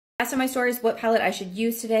Asked on my stories what palette I should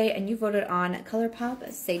use today, and you voted on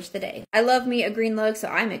ColourPop Sage the Day. I love me a green look, so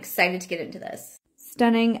I'm excited to get into this.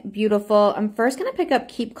 Stunning, beautiful. I'm first gonna pick up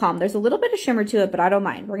Keep Calm. There's a little bit of shimmer to it, but I don't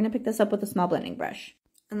mind. We're gonna pick this up with a small blending brush.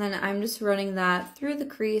 And then I'm just running that through the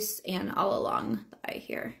crease and all along the eye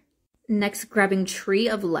here. Next, grabbing Tree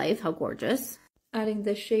of Life, how gorgeous. Adding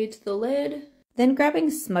this shade to the lid. Then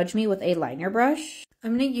grabbing Smudge Me with a liner brush.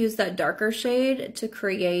 I'm gonna use that darker shade to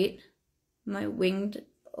create my winged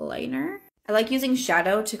liner. I like using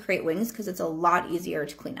shadow to create wings because it's a lot easier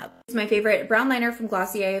to clean up. It's my favorite brown liner from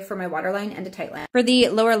Glossier for my waterline and a tight line. For the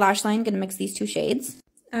lower lash line, gonna mix these two shades.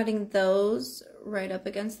 Adding those right up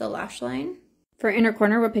against the lash line. For inner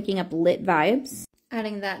corner, we're picking up Lit Vibes.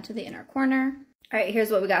 Adding that to the inner corner. All right, here's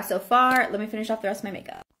what we got so far. Let me finish off the rest of my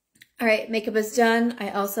makeup. All right, makeup is done. I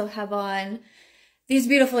also have on these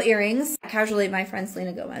beautiful earrings. Casually, my friend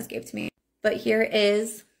Selena Gomez gave to me. But here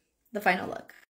is the final look.